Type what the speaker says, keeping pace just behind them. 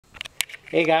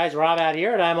Hey guys, Rob out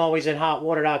here at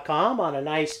ImAlwaysInHotWater.com on a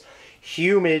nice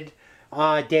humid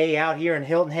day out here in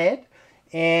Hilton Head.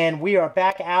 And we are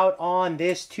back out on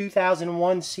this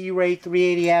 2001 Sea Ray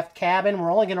 380F cabin.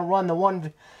 We're only going to run the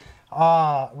one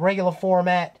regular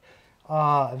format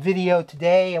video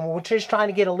today. And we're just trying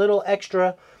to get a little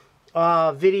extra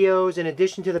videos in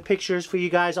addition to the pictures for you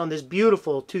guys on this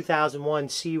beautiful 2001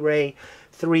 Sea Ray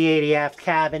 380F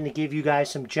cabin to give you guys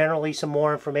some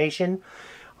more information.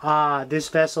 This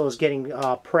vessel is getting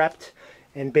prepped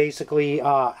and basically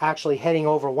actually heading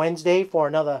over Wednesday for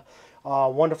another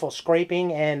wonderful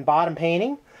scraping and bottom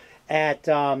painting at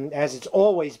as it's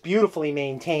always beautifully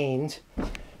maintained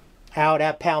out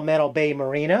at Palmetto Bay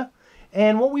Marina.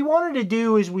 And what we wanted to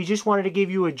do is we just wanted to give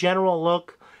you a general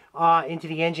look into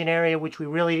the engine area, which we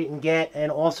really didn't get,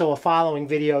 and also a following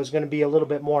video is going to be a little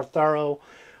bit more thorough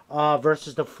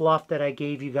versus the fluff that I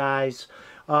gave you guys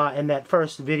in that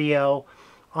first video.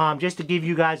 Just to give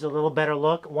you guys a little better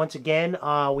look, once again,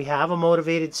 we have a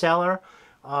motivated seller.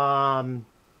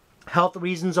 Health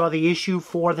reasons are the issue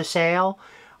for the sale,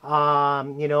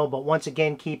 you know, but once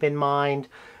again, keep in mind,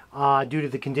 due to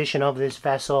the condition of this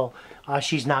vessel,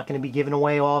 she's not going to be given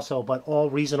away also, but all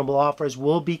reasonable offers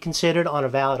will be considered on a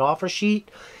valid offer sheet.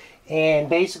 And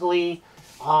basically,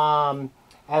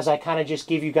 as I kind of just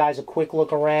give you guys a quick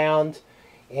look around,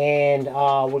 and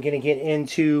we're going to get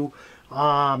into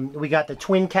we got the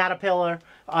twin Caterpillar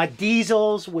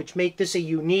diesels, which make this a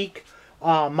unique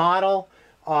model.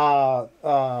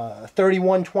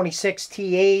 3126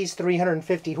 TAs,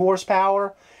 350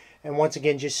 horsepower. And once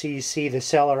again, just so you see, the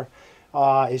seller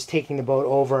is taking the boat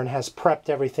over and has prepped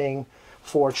everything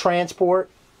for transport.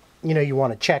 You know, you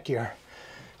want to check your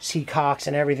seacocks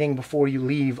and everything before you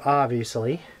leave,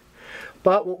 obviously.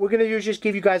 But what we're going to do is just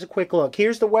give you guys a quick look.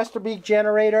 Here's the Westerbeek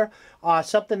generator.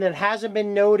 Something that hasn't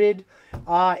been noted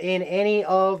in any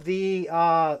of the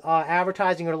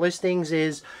advertising or listings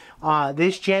is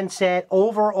this gen set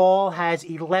overall has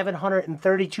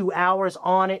 1,132 hours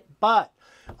on it, but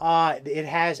it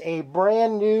has a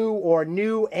brand new or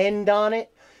new end on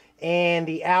it, and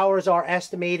the hours are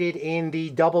estimated in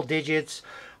the double digits.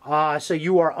 So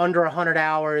you are under 100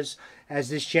 hours, as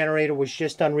this generator was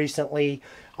just done recently.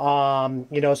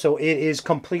 You know, so it is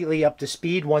completely up to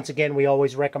speed. Once again, we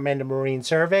always recommend a marine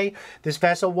survey. This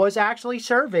vessel was actually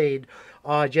surveyed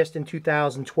just in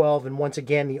 2012, and once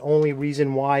again, the only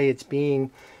reason why it's being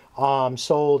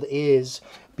sold is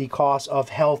because of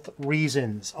health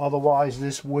reasons. Otherwise,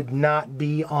 this would not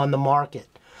be on the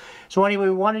market. So anyway,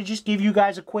 we want to just give you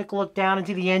guys a quick look down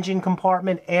into the engine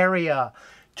compartment area.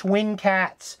 Twin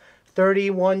Cats,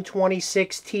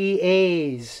 3126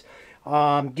 TAs.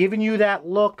 Giving you that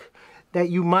look that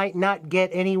you might not get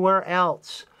anywhere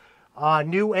else.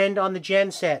 New end on the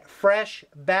gen set. Fresh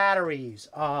batteries.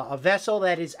 A vessel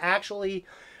that is actually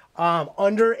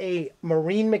under a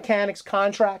marine mechanics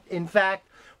contract. In fact,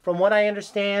 from what I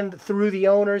understand through the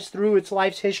owners, through its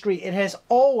life's history, it has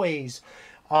always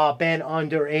been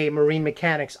under a marine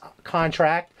mechanics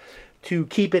contract to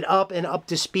keep it up and up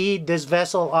to speed. This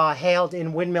vessel hailed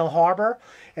in Windmill Harbor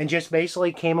and just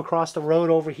basically came across the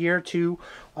road over here to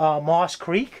Moss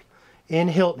Creek in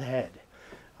Hilton Head.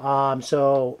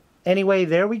 So anyway,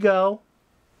 there we go.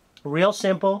 Real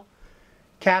simple.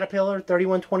 Caterpillar,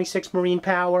 3126 marine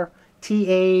power,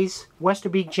 TAs,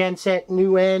 Westerbeek genset,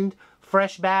 new end,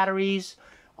 fresh batteries.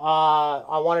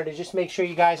 I wanted to just make sure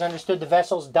you guys understood the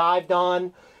vessel's dived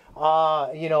on,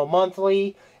 you know,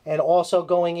 monthly, and also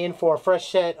going in for a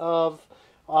fresh set of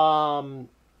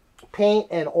paint,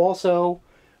 and also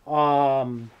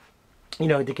you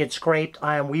know, to get scraped.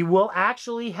 We will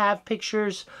actually have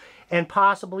pictures and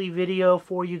possibly video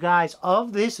for you guys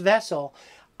of this vessel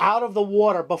out of the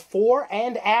water before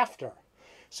and after,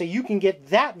 so you can get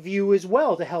that view as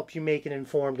well to help you make an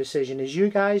informed decision. As you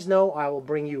guys know, I will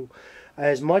bring you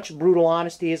as much brutal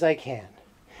honesty as I can.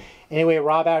 Anyway,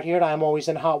 Rob out here at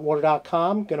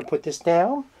ImAlwaysInHotWater.com. Gonna put this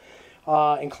down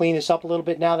and clean this up a little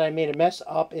bit now that I made a mess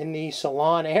up in the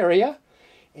salon area,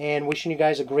 and wishing you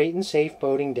guys a great and safe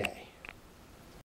boating day.